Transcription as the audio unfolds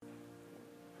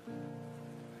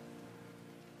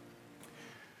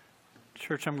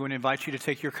Church, I'm going to invite you to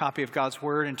take your copy of God's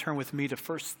Word and turn with me to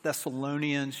 1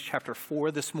 Thessalonians chapter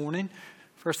 4 this morning.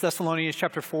 1 Thessalonians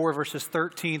chapter 4, verses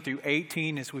 13 through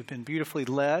 18, as we've been beautifully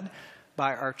led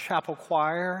by our chapel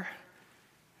choir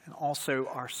and also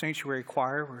our sanctuary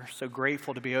choir. We're so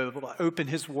grateful to be able to open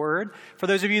His Word. For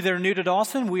those of you that are new to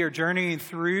Dawson, we are journeying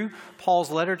through Paul's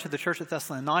letter to the church at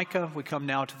Thessalonica. We come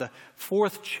now to the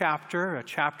fourth chapter, a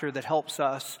chapter that helps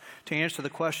us to answer the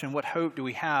question, what hope do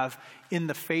we have in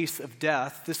the face of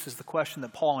death? This is the question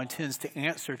that Paul intends to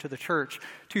answer to the church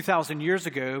 2,000 years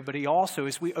ago, but he also,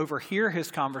 as we overhear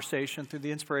his conversation through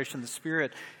the inspiration of the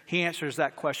Spirit, he answers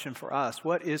that question for us.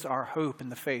 What is our hope in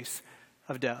the face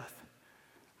of death?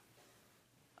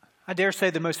 I dare say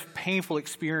the most painful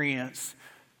experience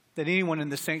that anyone in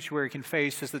the sanctuary can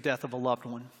face is the death of a loved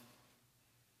one.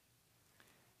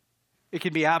 It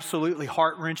can be absolutely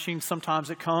heart-wrenching. Sometimes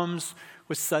it comes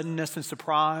with suddenness and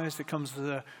surprise. It comes with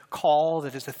a call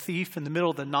that is a thief in the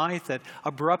middle of the night that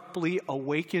abruptly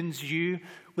awakens you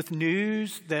with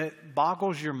news that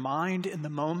boggles your mind in the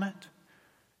moment.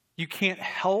 You can't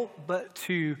help but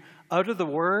to utter the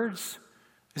words,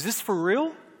 "Is this for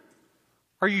real?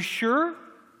 Are you sure?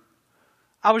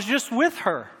 I was just with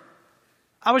her.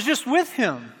 I was just with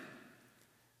him."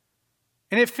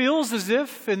 And it feels as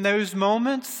if in those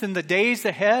moments, in the days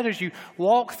ahead, as you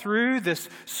walk through this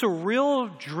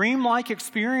surreal, dreamlike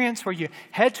experience where you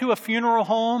head to a funeral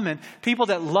home and people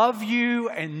that love you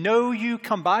and know you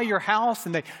come by your house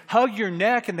and they hug your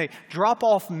neck and they drop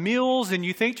off meals, and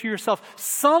you think to yourself,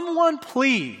 "Someone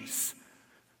please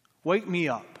wake me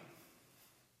up."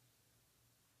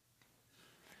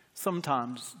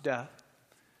 Sometimes death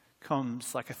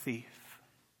comes like a thief,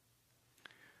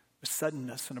 with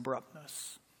suddenness and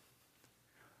abruptness.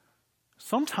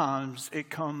 Sometimes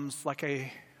it comes like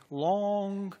a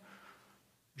long,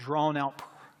 drawn-out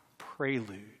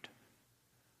prelude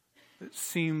that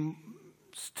seems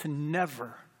to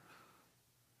never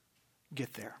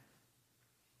get there.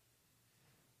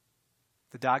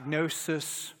 The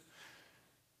diagnosis,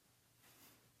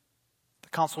 the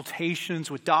consultations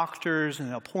with doctors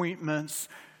and appointments.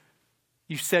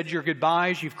 You've said your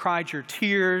goodbyes, you've cried your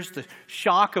tears, the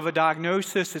shock of a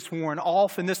diagnosis is worn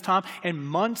off in this time, and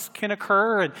months can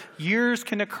occur and years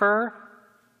can occur.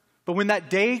 But when that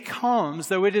day comes,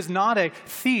 though it is not a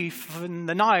thief in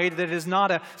the night, that is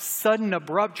not a sudden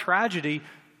abrupt tragedy,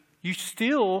 you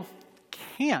still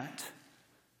can't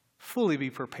fully be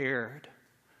prepared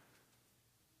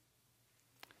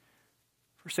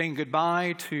for saying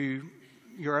goodbye to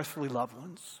your earthly loved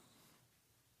ones.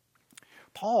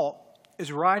 Paul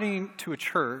is writing to a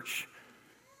church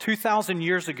 2,000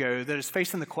 years ago that is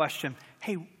facing the question,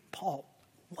 hey, Paul,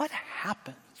 what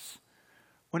happens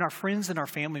when our friends and our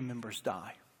family members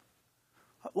die?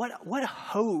 What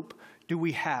hope do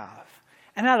we have?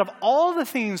 And out of all the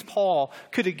things Paul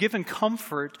could have given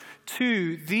comfort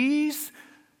to these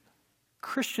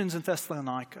Christians in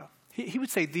Thessalonica, he would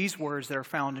say these words that are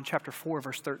found in chapter 4,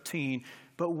 verse 13,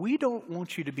 "But we don't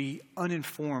want you to be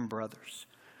uninformed, brothers,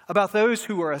 about those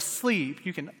who are asleep."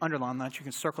 You can underline that, you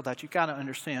can circle that, you got to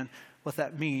understand what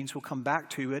that means. We'll come back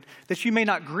to it. "That you may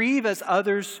not grieve as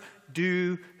others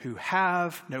do who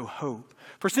have no hope.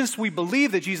 For since we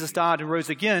believe that Jesus died and rose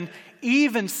again,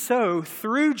 even so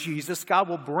through Jesus God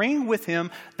will bring with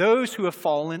him those who have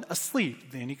fallen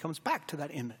asleep." Then he comes back to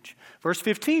that image. Verse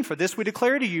 15, "For this we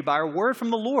declare to you by our word from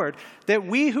the Lord, that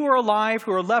we who are alive,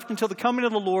 who are left until the coming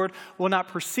of the Lord, will not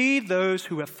precede those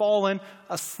who have fallen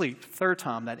asleep." Third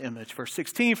time that image. Verse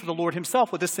 16, "For the Lord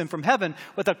himself will descend from heaven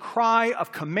with a cry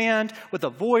of command, with the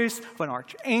voice of an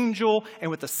archangel,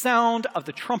 and with the sound of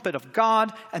the trumpet of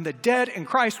God, and the dead in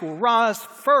Christ will rise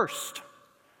first.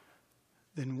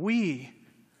 Then we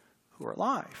who are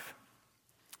alive,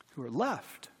 who are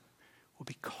left, will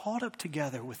be caught up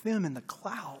together with them in the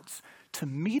clouds to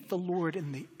meet the Lord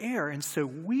in the air. And so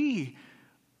we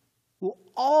will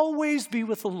always be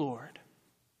with the Lord.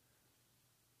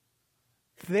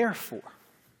 Therefore,"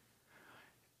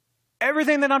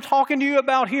 everything that I'm talking to you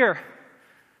about here,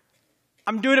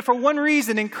 I'm doing it for one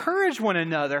reason: encourage one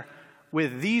another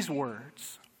with these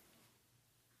words.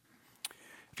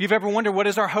 If you've ever wondered what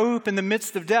is our hope in the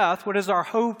midst of death, what is our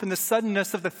hope in the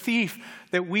suddenness of the thief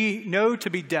that we know to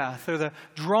be death, or the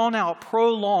drawn-out,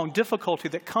 prolonged difficulty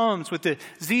that comes with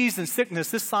disease and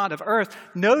sickness this side of earth,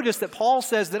 notice that Paul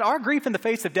says that our grief in the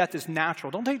face of death is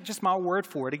natural. Don't take just my word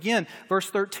for it. Again, verse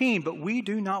 13, "But we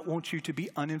do not want you to be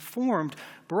uninformed,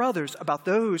 brothers, about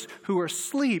those who are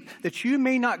asleep, that you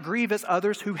may not grieve as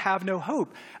others who have no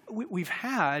hope." We've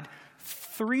had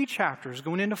 3 chapters,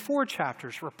 going into 4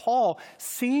 chapters, where Paul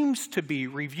seems to be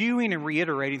reviewing and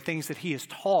reiterating things that he has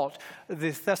taught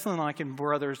the Thessalonian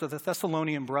brothers, or the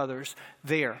Thessalonian brothers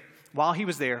there, while he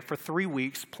was there for 3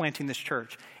 weeks planting this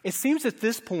church. It seems at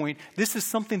this point, this is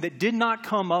something that did not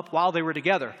come up while they were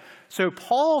together. So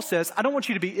Paul says, I don't want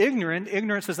you to be ignorant.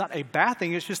 Ignorance is not a bad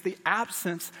thing. It's just the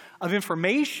absence of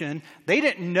information. They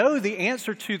didn't know the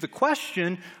answer to the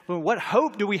question, well, what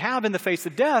hope do we have in the face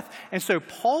of death? And so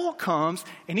Paul comes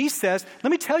and he says,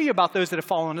 let me tell you about those that have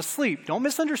fallen asleep. Don't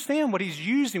misunderstand what he's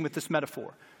using with this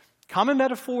metaphor. Common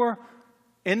metaphor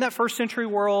in that first century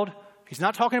world. He's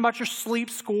not talking about your sleep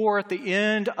score at the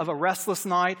end of a restless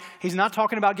night. He's not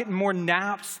talking about getting more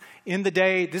naps in the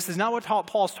day. This is not what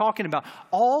Paul's talking about.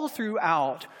 All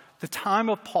throughout the time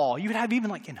of Paul, you would have even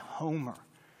like in Homer,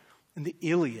 in the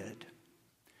Iliad,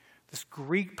 this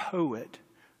Greek poet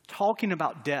talking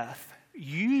about death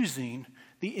using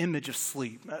the image of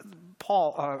sleep.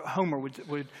 Homer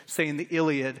would say in the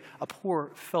Iliad, a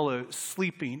poor fellow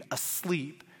sleeping,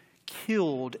 asleep,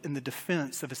 killed in the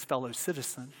defense of his fellow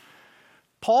citizen.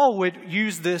 Paul would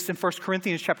use this in 1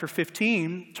 Corinthians chapter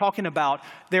 15, talking about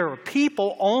there are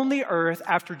people on the earth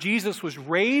after Jesus was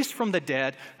raised from the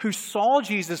dead who saw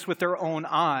Jesus with their own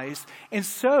eyes. And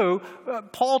so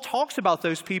Paul talks about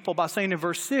those people by saying in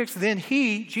verse 6, then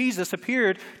he, Jesus,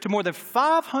 appeared to more than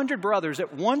 500 brothers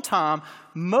at one time,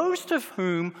 most of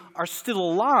whom are still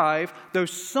alive, though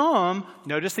some,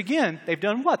 notice again, they've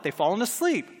done what? They've fallen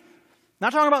asleep.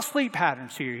 Not talking about sleep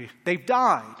patterns here. They've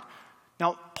died.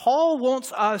 Now, Paul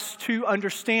wants us to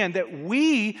understand that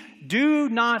we do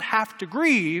not have to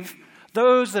grieve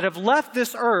those that have left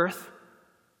this earth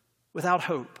without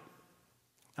hope.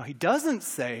 Now, he doesn't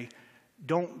say,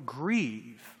 don't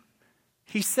grieve.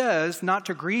 He says not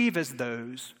to grieve as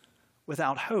those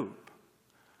without hope.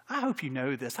 I hope you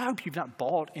know this. I hope you've not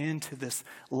bought into this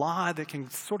lie that can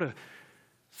sort of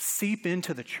seep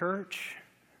into the church.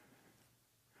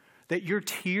 That your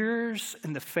tears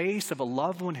in the face of a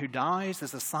loved one who dies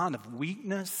is a sign of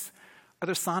weakness or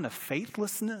a sign of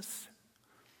faithlessness.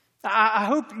 I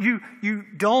hope you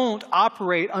don't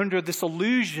operate under this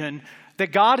illusion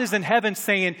that God is in heaven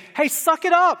saying, hey, suck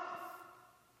it up.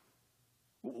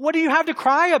 What do you have to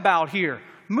cry about here?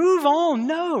 Move on.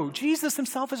 No, Jesus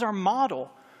himself is our model.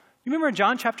 You remember in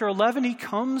John chapter 11, he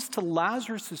comes to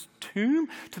Lazarus' tomb,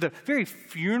 to the very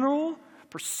funeral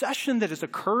procession that is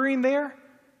occurring there.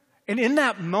 And in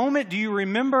that moment, do you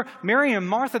remember Mary and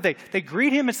Martha, they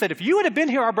greet him and said, if you would have been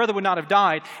here, our brother would not have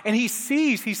died. And he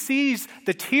sees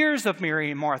the tears of Mary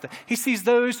and Martha. He sees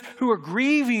those who are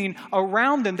grieving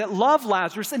around them that love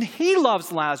Lazarus, and he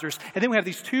loves Lazarus. And then we have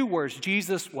these 2 words,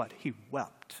 Jesus, what? He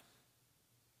wept.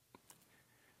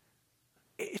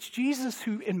 It's Jesus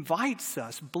who invites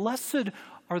us. Blessed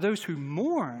are those who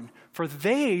mourn, for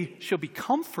they shall be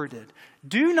comforted.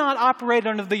 Do not operate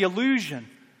under the illusion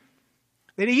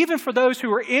that even for those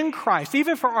who are in Christ,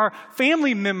 even for our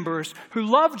family members who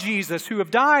love Jesus, who have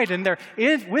died and they're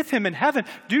with him in heaven,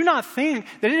 do not think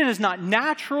that it is not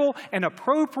natural and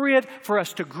appropriate for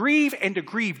us to grieve and to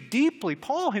grieve deeply.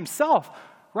 Paul himself,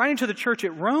 writing to the church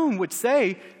at Rome, would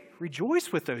say,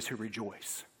 rejoice with those who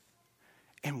rejoice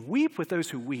and weep with those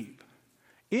who weep.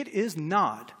 It is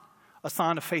not a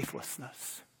sign of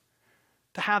faithlessness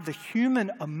to have the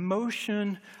human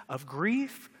emotion of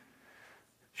grief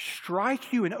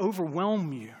strike you and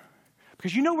overwhelm you.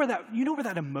 Because you know where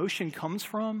that emotion comes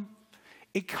from?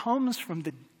 It comes from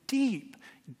the deep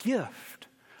gift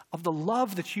of the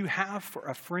love that you have for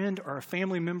a friend or a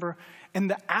family member, and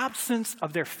the absence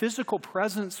of their physical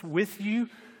presence with you.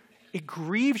 It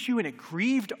grieves you, and it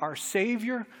grieved our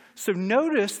Savior. So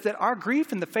notice that our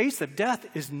grief in the face of death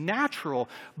is natural,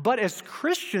 but as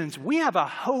Christians, we have a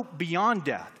hope beyond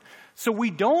death. So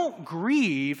we don't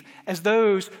grieve as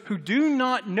those who do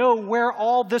not know where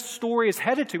all this story is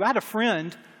headed to. I had a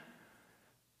friend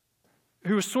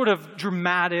who was sort of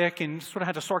dramatic and sort of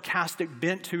had a sarcastic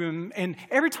bent to him. And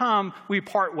every time we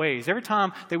part ways, every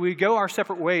time that we go our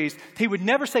separate ways, he would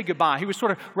never say goodbye. He was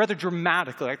sort of rather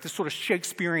dramatically, like this sort of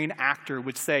Shakespearean actor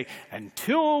would say,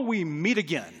 until we meet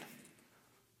again.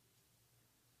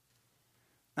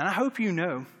 And I hope you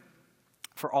know,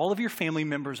 for all of your family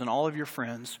members and all of your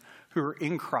friends who are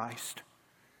in Christ,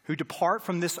 who depart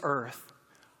from this earth,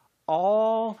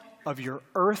 all of your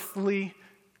earthly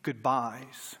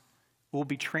goodbyes will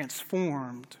be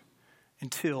transformed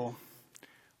until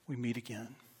we meet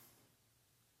again.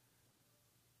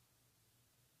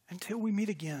 Until we meet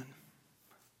again.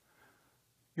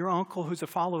 Your uncle who's a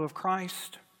follower of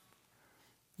Christ,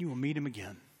 you will meet him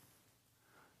again.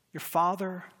 Your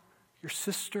father, your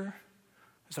sister,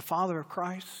 who's a follower of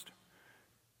Christ,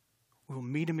 we will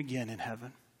meet him again in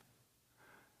heaven.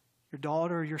 Your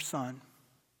daughter or your son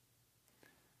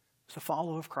is a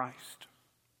follower of Christ.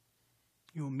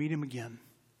 You will meet him again.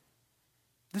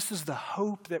 This is the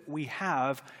hope that we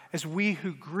have as we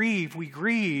who grieve, we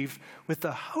grieve with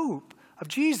the hope of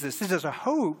Jesus. This is a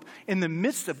hope in the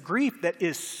midst of grief that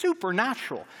is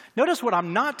supernatural. Notice what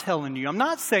I'm not telling you. I'm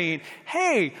not saying,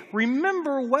 hey,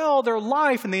 remember well their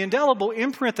life and the indelible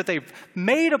imprint that they've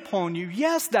made upon you.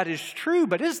 Yes, that is true,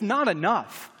 but it's not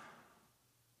enough.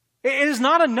 It is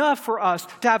not enough for us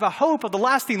to have a hope of the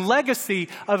lasting legacy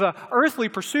of an earthly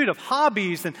pursuit of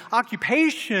hobbies and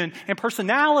occupation and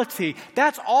personality.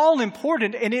 That's all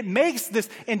important, and it makes this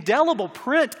indelible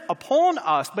print upon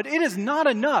us, but it is not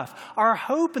enough. Our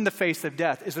hope in the face of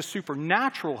death is a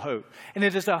supernatural hope, and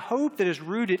it is a hope that is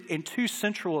rooted in two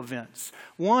central events.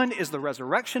 One is the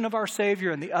resurrection of our Savior,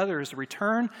 and the other is the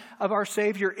return of our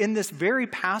Savior. In this very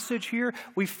passage here,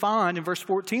 we find in verse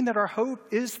 14 that our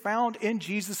hope is found in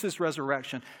Jesus'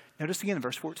 resurrection. Notice again in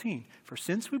verse 14, for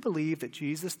since we believe that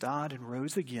Jesus died and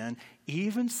rose again,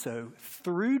 even so,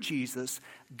 through Jesus,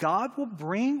 God will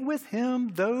bring with him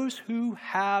those who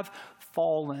have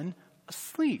fallen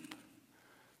asleep.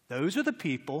 Those are the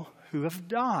people who have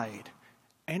died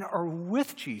and are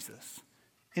with Jesus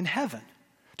in heaven.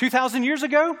 2,000 years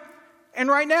ago and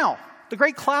right now, the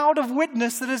great cloud of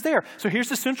witness that is there. So here's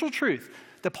the central truth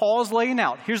that Paul is laying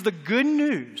out. Here's the good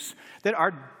news that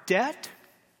our debt,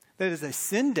 that is a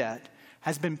sin debt,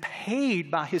 has been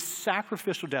paid by his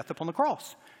sacrificial death upon the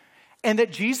cross. And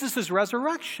that Jesus'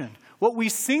 resurrection, what we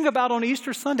sing about on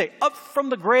Easter Sunday, up from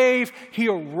the grave, he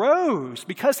arose.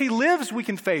 Because he lives, we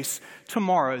can face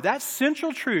tomorrow. That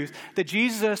central truth that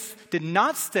Jesus did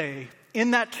not stay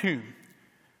in that tomb,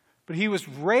 but he was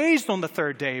raised on the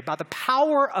third day by the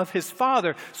power of his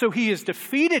Father. So he has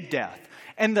defeated death.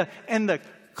 And the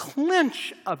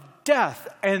clinch of death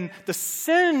and the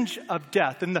singe of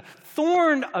death and the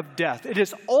thorn of death, it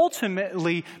has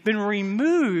ultimately been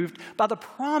removed by the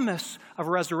promise of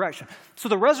resurrection. So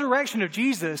the resurrection of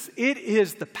Jesus, it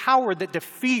is the power that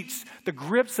defeats the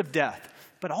grips of death,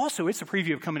 but also it's a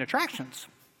preview of coming attractions.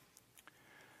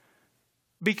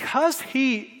 Because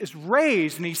he is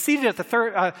raised and he's seated at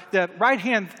the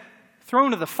right-hand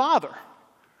throne of the Father,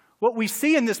 what we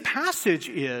see in this passage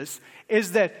is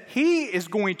that he is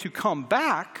going to come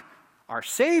back, our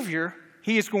Savior,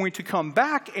 he is going to come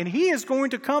back, and he is going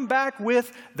to come back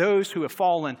with those who have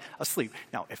fallen asleep.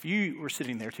 Now, if you were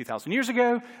sitting there 2,000 years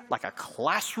ago, like a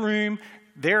classroom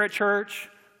there at church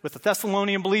with the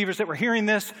Thessalonian believers that were hearing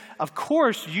this, of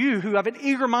course you who have an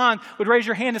eager mind would raise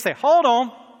your hand and say, hold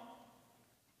on,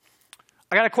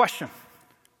 I got a question.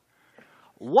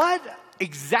 What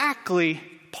exactly,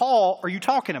 Paul, are you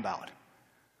talking about?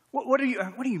 What do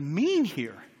you mean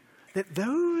here? That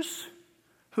those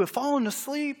who have fallen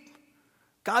asleep,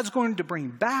 God's going to bring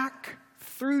back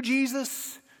through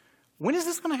Jesus? When is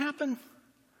this going to happen?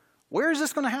 Where is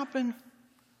this going to happen?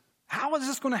 How is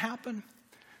this going to happen?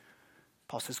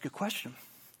 Paul says, good question.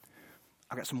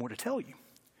 I've got some more to tell you.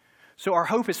 So our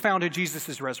hope is found in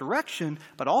Jesus' resurrection,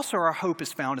 but also our hope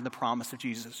is found in the promise of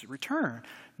Jesus' return.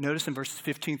 Notice in verses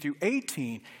 15 through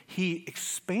 18, he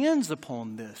expands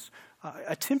upon this,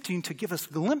 attempting to give us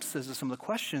glimpses of some of the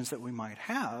questions that we might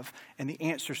have and the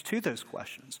answers to those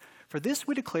questions. For this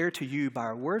we declare to you by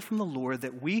our word from the Lord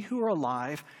that we who are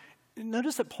alive,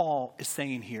 notice that Paul is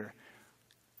saying here,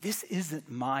 this isn't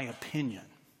my opinion.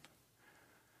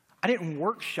 I didn't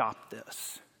workshop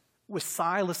this with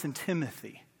Silas and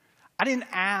Timothy. I didn't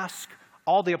ask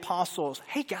all the apostles,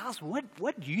 hey guys, what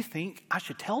do you think I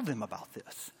should tell them about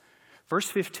this? Verse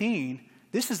 15,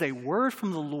 this is a word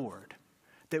from the Lord,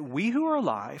 that we who are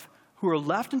alive, who are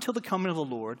left until the coming of the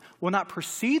Lord, will not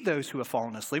precede those who have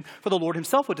fallen asleep. For the Lord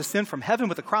himself will descend from heaven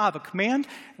with a cry of a command,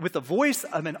 with the voice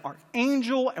of an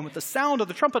archangel, and with the sound of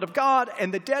the trumpet of God,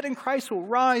 and the dead in Christ will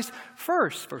rise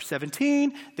first. Verse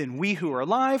 17, then we who are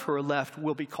alive, who are left,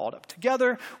 will be caught up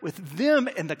together with them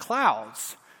in the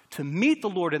clouds to meet the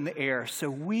Lord in the air, so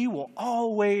we will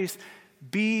always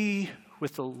be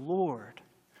with the Lord.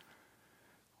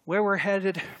 Where we're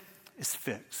headed is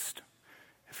fixed.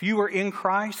 If you are in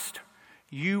Christ,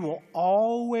 you will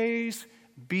always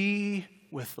be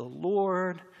with the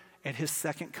Lord at his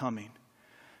second coming.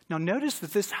 Now notice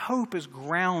that this hope is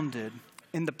grounded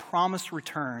in the promised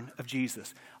return of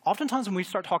Jesus. Oftentimes when we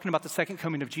start talking about the second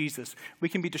coming of Jesus, we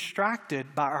can be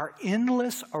distracted by our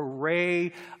endless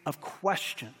array of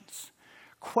questions.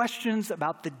 Questions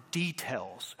about the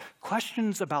details,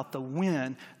 questions about the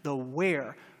when, the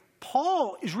where.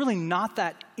 Paul is really not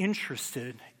that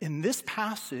interested in this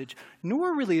passage,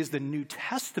 nor really is the New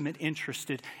Testament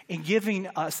interested in giving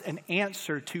us an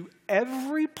answer to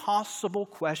every possible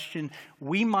question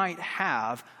we might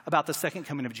have about the second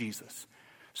coming of Jesus.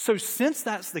 So since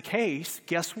that's the case,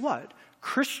 guess what?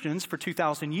 Christians for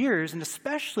 2,000 years, and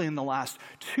especially in the last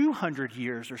 200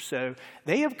 years or so,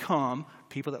 they have come,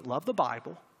 people that love the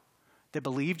Bible, that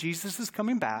believe Jesus is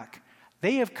coming back,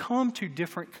 they have come to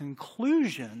different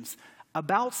conclusions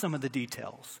about some of the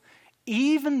details.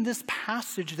 Even this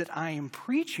passage that I am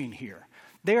preaching here,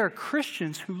 there are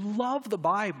Christians who love the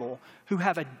Bible who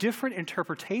have a different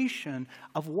interpretation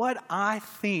of what I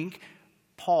think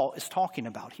Paul is talking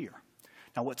about here.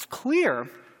 Now, what's clear,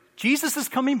 Jesus is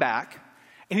coming back,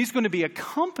 and he's going to be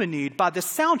accompanied by this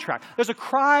soundtrack. There's a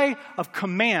cry of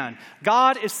command.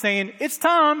 God is saying, it's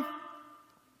time.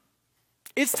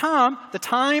 It's time. The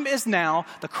time is now.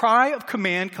 The cry of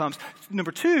command comes.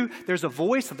 Number two, there's a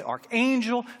voice of the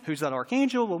archangel. Who's that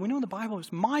archangel? Well, we know in the Bible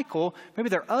it's Michael. Maybe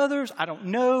there are others. I don't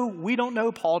know. We don't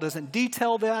know. Paul doesn't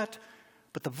detail that.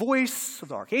 But the voice of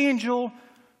the archangel,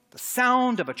 the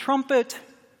sound of a trumpet,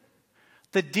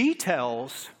 the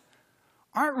details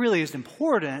aren't really as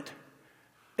important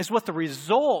as what the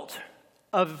result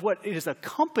of what is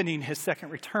accompanying his second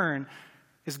return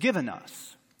is given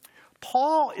us.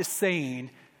 Paul is saying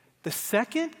the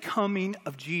second coming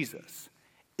of Jesus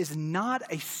is not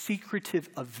a secretive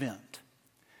event.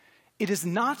 It is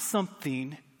not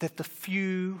something that the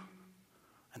few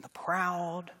and the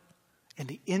proud and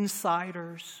the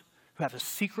insiders who have a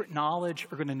secret knowledge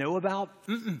are going to know about.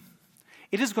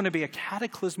 It is going to be a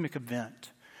cataclysmic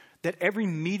event that every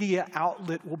media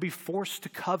outlet will be forced to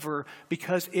cover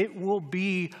because it will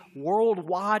be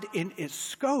worldwide in its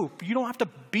scope. You don't have to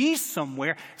be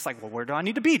somewhere. It's like, well, where do I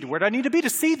need to be? Where do I need to be to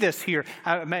see this here?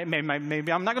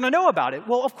 Maybe I'm not going to know about it.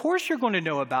 Well, of course you're going to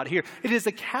know about it here. It is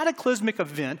a cataclysmic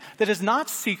event that is not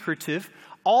secretive.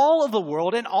 All of the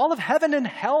world and all of heaven and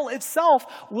hell itself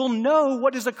will know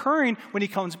what is occurring when he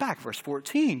comes back. Verse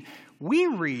 14, we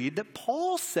read that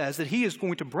Paul says that he is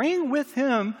going to bring with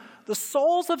him the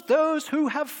souls of those who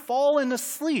have fallen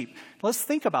asleep. Let's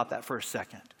think about that for a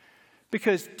second.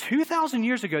 Because 2,000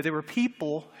 years ago, there were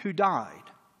people who died.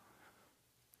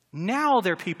 Now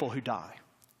there are people who die.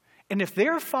 And if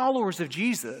they're followers of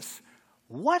Jesus,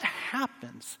 what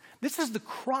happens? This is the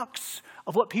crux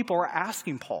of what people are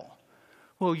asking Paul.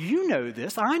 Well, you know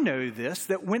this, I know this,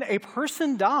 that when a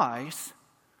person dies,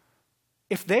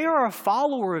 if they are a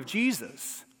follower of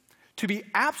Jesus, to be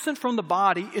absent from the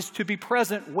body is to be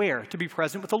present where? To be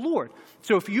present with the Lord.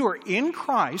 So if you are in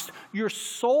Christ, your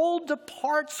soul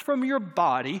departs from your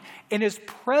body and is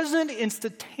present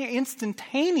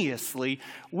instantaneously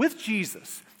with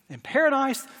Jesus in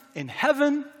paradise, in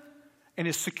heaven, and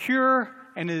is secure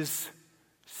and is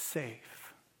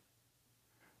safe.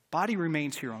 Body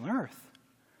remains here on earth.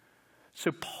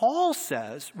 So Paul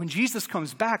says, when Jesus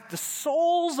comes back, the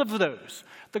souls of those,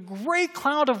 the great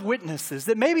cloud of witnesses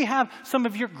that maybe have some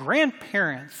of your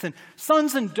grandparents and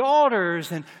sons and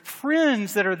daughters and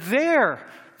friends that are there,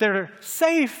 that are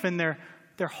safe and they're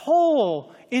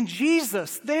whole in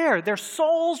Jesus there, their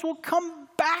souls will come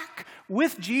back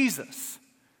with Jesus.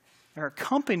 They're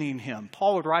accompanying him.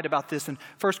 Paul would write about this in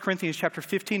 1 Corinthians chapter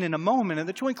 15 in a moment. In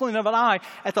the twinkling of an eye,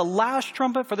 at the last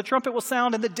trumpet, for the trumpet will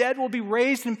sound, and the dead will be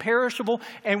raised imperishable,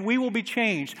 and we will be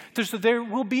changed. So there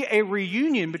will be a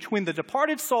reunion between the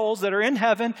departed souls that are in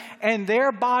heaven and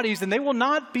their bodies, and they will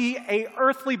not be an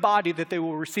earthly body that they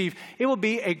will receive. It will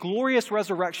be a glorious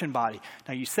resurrection body.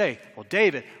 Now you say, well,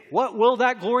 David, what will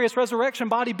that glorious resurrection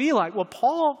body be like? Well,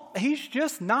 Paul, he's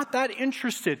just not that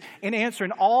interested in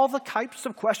answering all the types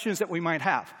of questions that we might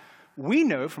have. We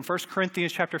know from 1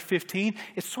 Corinthians chapter 15,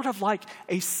 it's sort of like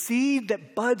a seed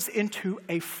that buds into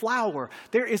a flower.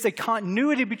 There is a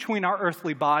continuity between our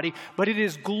earthly body, but it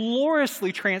is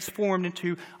gloriously transformed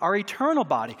into our eternal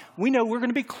body. We know we're going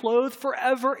to be clothed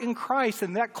forever in Christ,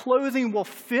 and that clothing will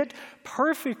fit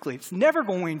perfectly. It's never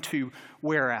going to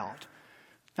wear out.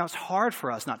 Now, it's hard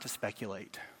for us not to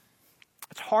speculate.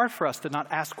 It's hard for us to not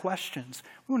ask questions.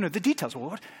 We want to know the details.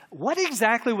 Well, what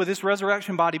exactly will this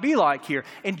resurrection body be like here?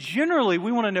 And generally,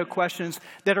 we want to know questions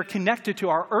that are connected to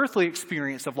our earthly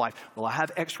experience of life. Will I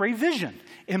have x-ray vision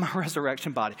in my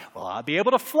resurrection body? Will I be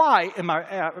able to fly in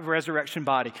my resurrection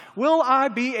body? Will I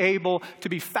be able to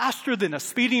be faster than a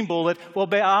speeding bullet?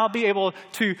 I'll be able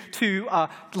to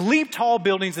leap tall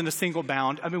buildings in a single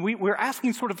bound? I mean, we're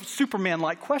asking sort of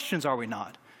Superman-like questions, are we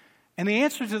not? And the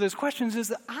answer to those questions is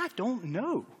that I don't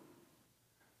know.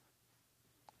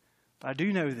 But I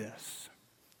do know this.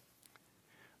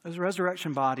 Those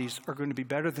resurrection bodies are going to be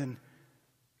better than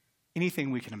anything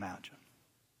we can imagine.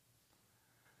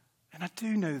 And I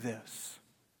do know this.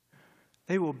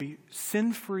 They will be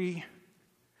sin-free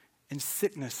and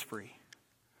sickness-free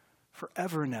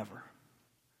forever and ever.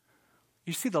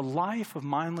 You see, the life of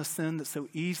mindless sin that so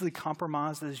easily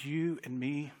compromises you and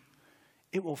me,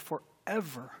 it will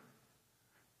forever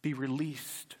be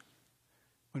released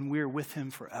when we are with him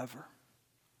forever.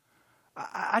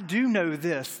 I do know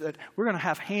this, that we're going to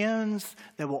have hands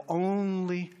that will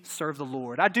only serve the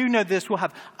Lord. I do know this, we'll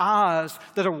have eyes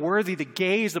that are worthy to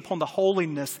gaze upon the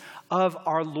holiness of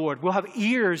our Lord. We'll have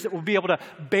ears that will be able to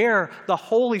bear the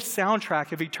holy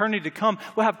soundtrack of eternity to come.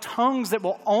 We'll have tongues that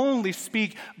will only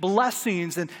speak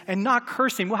blessings and not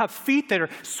cursing. We'll have feet that are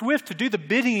swift to do the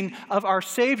bidding of our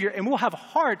Savior. And we'll have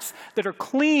hearts that are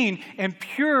clean and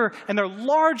pure, and they're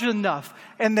large enough,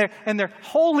 and they're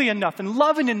holy enough and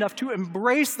loving enough to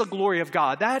embrace the glory of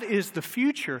God. That is the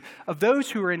future of those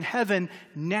who are in heaven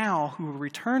now, who will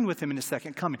return with him in his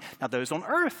second coming. Now, those on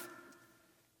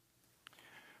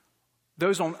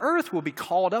earth will be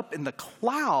called up in the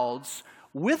clouds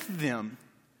with them.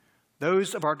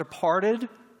 Those of our departed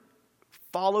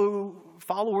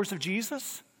followers of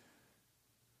Jesus,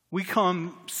 we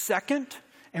come second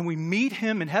and we meet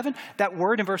him in heaven. That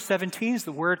word in verse 17 is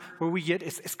the word where we get,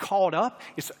 it's called up.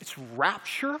 It's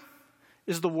rapture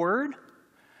is the word.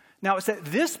 Now, it's at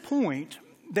this point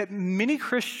that many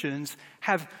Christians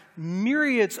have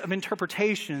myriads of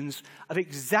interpretations of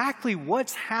exactly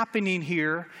what's happening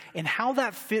here and how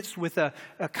that fits with a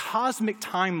cosmic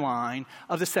timeline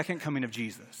of the second coming of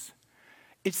Jesus.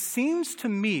 It seems to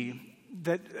me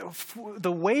that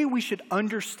the way we should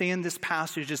understand this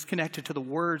passage is connected to the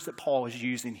words that Paul is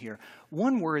using here.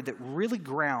 One word that really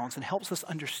grounds and helps us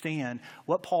understand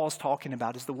what Paul is talking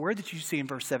about is the word that you see in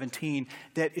verse 17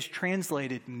 that is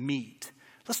translated meet.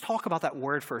 Let's talk about that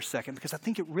word for a second, because I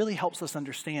think it really helps us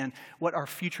understand what our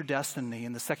future destiny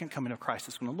in the second coming of Christ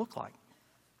is going to look like.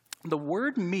 The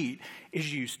word meet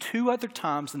is used 2 other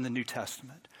times in the New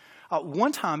Testament.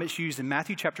 One time it's used in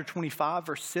Matthew chapter 25,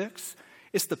 verse 6.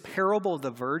 It's the parable of the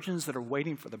virgins that are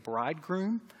waiting for the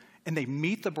bridegroom, and they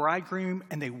meet the bridegroom,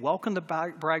 and they welcome the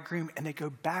bridegroom, and they go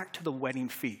back to the wedding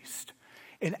feast.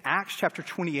 In Acts chapter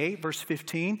 28, verse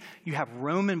 15, you have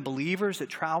Roman believers that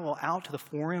travel out to the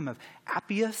Forum of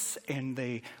Appius, and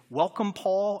they welcome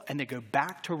Paul, and they go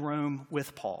back to Rome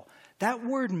with Paul. That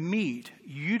word meet,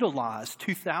 utilized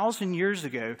 2,000 years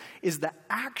ago, is the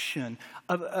action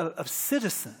of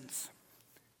citizens.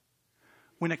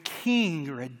 When a king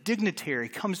or a dignitary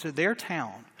comes to their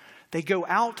town, they go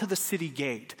out to the city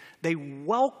gate. They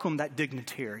welcome that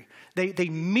dignitary. They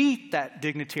meet that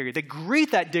dignitary. They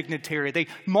greet that dignitary. They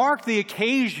mark the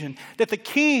occasion that the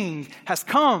king has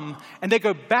come, and they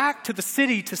go back to the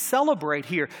city to celebrate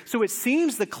here. So it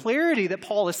seems the clarity that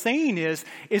Paul is saying is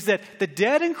that the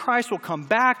dead in Christ will come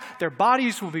back, their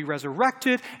bodies will be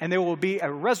resurrected, and there will be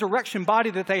a resurrection body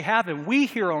that they have, and we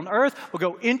here on earth will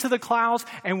go into the clouds,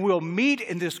 and we'll meet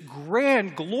in this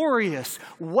grand, glorious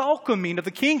welcoming of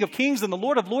the King of Kings and the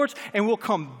Lord of Lords, and we'll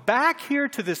come back here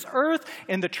to this earth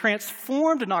in the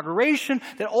transformed inauguration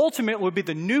that ultimately will be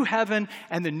the new heaven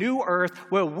and the new earth,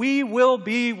 where we will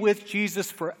be with Jesus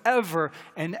forever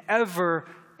and ever.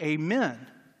 Amen.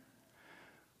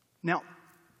 Now,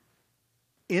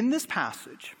 in this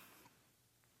passage,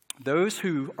 those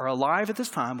who are alive at this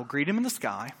time will greet him in the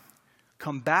sky,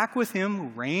 come back with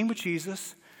him, reign with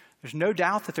Jesus. There's no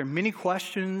doubt that there are many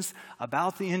questions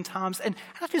about the end times. And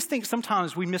I just think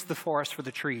sometimes we miss the forest for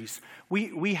the trees.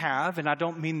 We have, and I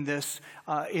don't mean this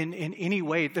in any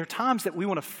way, there are times that we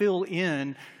want to fill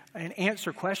in and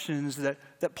answer questions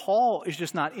that Paul is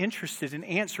just not interested in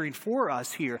answering for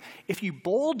us here. If you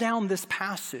boil down this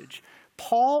passage,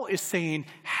 Paul is saying,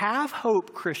 have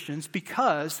hope, Christians,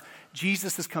 because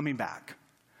Jesus is coming back.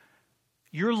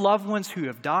 Your loved ones who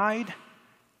have died,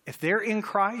 if they're in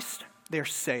Christ, they're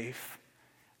safe,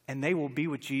 and they will be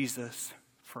with Jesus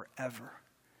forever.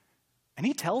 And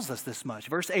he tells us this much.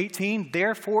 Verse 18,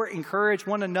 therefore encourage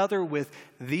one another with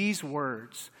these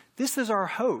words. This is our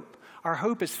hope. Our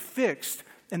hope is fixed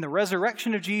in the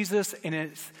resurrection of Jesus, and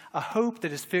it's a hope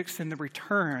that is fixed in the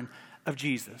return of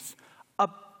Jesus.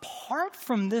 Apart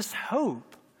from this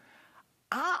hope,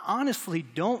 I honestly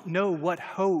don't know what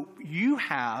hope you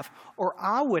have or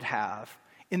I would have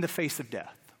in the face of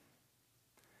death.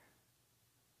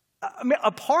 I mean,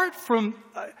 apart from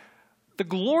the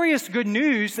glorious good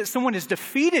news that someone has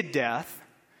defeated death,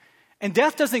 and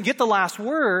death doesn't get the last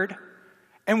word,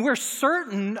 and we're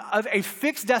certain of a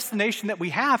fixed destination that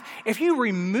we have, if you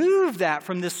remove that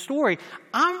from this story,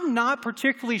 I'm not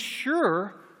particularly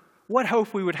sure what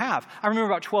hope we would have. I remember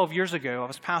about 12 years ago, I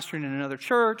was pastoring in another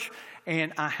church,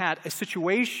 and I had a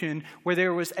situation where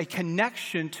there was a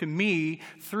connection to me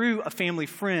through a family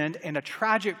friend and a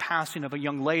tragic passing of a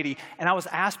young lady, and I was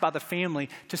asked by the family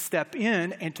to step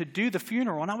in and to do the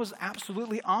funeral, and I was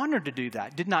absolutely honored to do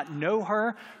that. Did not know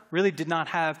her, really did not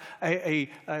have a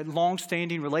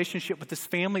long-standing relationship with this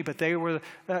family, but they were,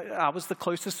 I was the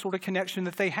closest sort of connection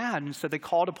that they had, and so they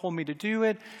called upon me to do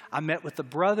it. I met with the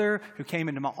brother who came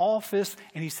into my office,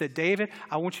 and he said, David,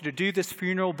 I want you to do this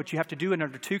funeral, but you have to do it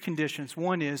under two conditions.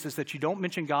 One is that you don't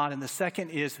mention God, and the second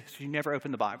is you never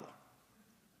open the Bible.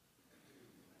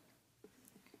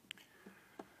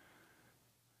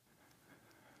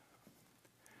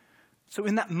 So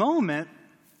in that moment,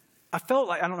 I felt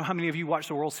like, I don't know how many of you watched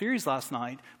the World Series last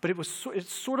night, but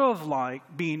it's sort of like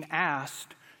being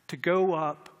asked to go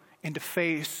up and to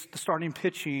face the starting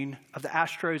pitching of the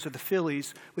Astros or the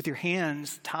Phillies with your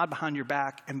hands tied behind your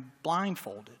back and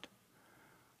blindfolded.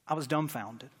 I was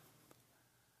dumbfounded.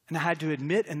 And I had to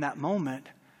admit in that moment,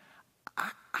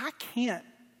 I can't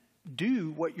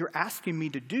do what you're asking me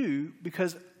to do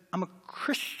because I'm a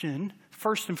Christian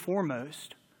first and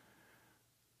foremost,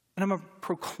 and I'm a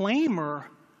proclaimer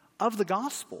of the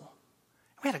gospel.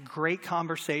 We had a great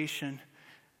conversation.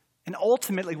 And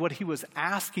ultimately what he was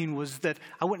asking was that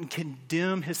I wouldn't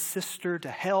condemn his sister to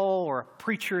hell or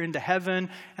preach her into heaven.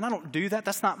 And I don't do that.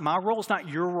 That's not my role. It's not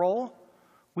your role.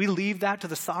 We leave that to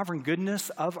the sovereign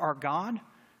goodness of our God.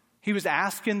 He was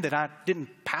asking that I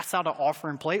didn't pass out an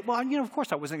offering plate. Well, of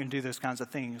course I wasn't going to do those kinds of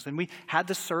things. And we had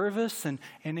the service, and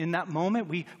in that moment,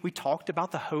 we talked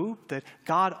about the hope that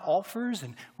God offers,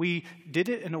 and we did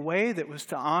it in a way that was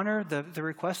to honor the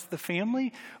request of the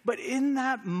family. But in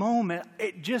that moment,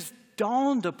 it just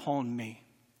dawned upon me.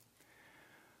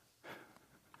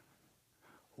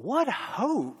 What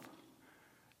hope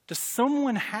does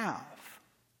someone have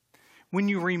when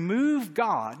you remove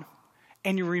God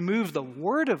and you remove the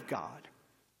Word of God?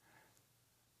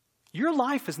 Your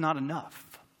life is not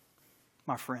enough,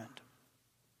 my friend.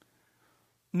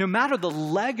 No matter the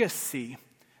legacy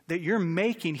that you're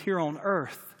making here on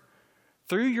earth,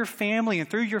 through your family and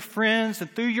through your friends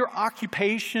and through your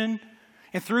occupation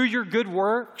and through your good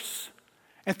works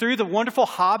and through the wonderful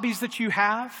hobbies that you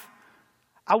have,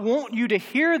 I want you to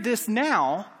hear this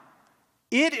now.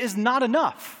 It is not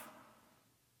enough.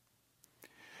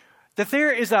 That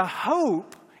there is a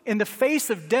hope in the face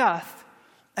of death,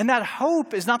 and that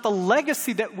hope is not the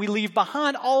legacy that we leave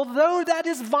behind, although that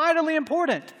is vitally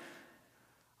important.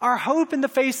 Our hope in the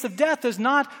face of death is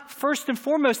not first and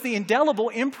foremost the indelible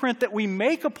imprint that we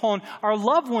make upon our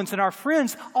loved ones and our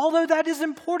friends, although that is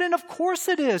important, of course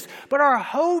it is. But our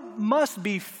hope must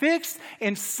be fixed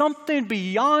in something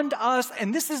beyond us,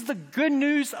 and this is the good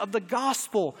news of the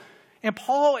gospel. And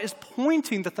Paul is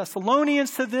pointing the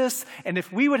Thessalonians to this, and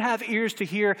if we would have ears to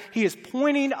hear, he is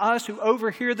pointing us who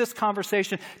overhear this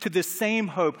conversation to this same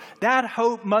hope. That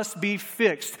hope must be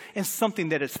fixed in something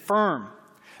that is firm.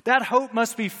 That hope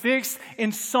must be fixed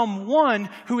in someone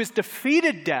who has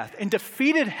defeated death and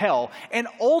defeated hell. And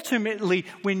ultimately,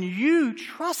 when you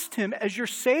trust him as your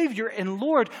Savior and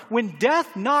Lord, when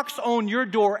death knocks on your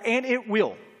door, and it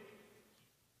will,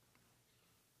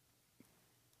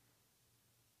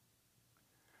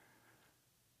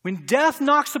 when death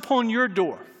knocks upon your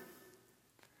door,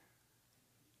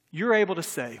 you're able to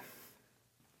say,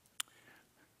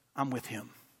 I'm with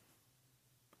him.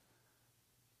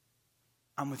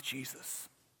 I'm with Jesus.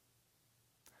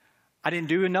 I didn't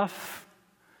do enough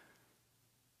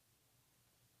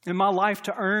in my life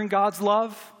to earn God's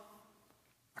love.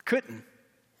 I couldn't.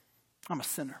 I'm a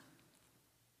sinner.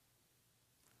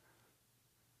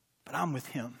 But I'm with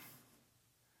him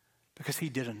because he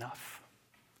did enough.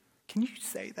 Can you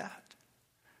say that?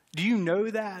 Do you know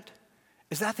that?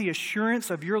 Is that the assurance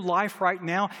of your life right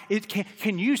now?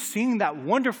 Can you sing that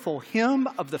wonderful hymn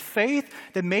of the faith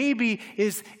that maybe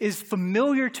is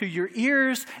familiar to your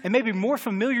ears and maybe more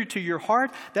familiar to your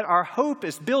heart, that our hope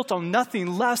is built on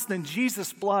nothing less than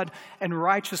Jesus' blood and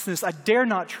righteousness? I dare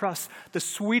not trust the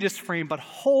sweetest frame, but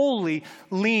wholly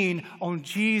lean on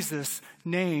Jesus'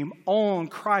 name, on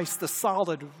Christ, the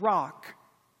solid rock.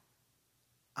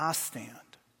 I stand.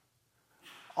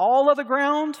 All of the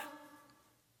ground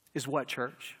is what,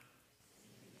 church?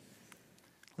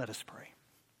 Let us pray.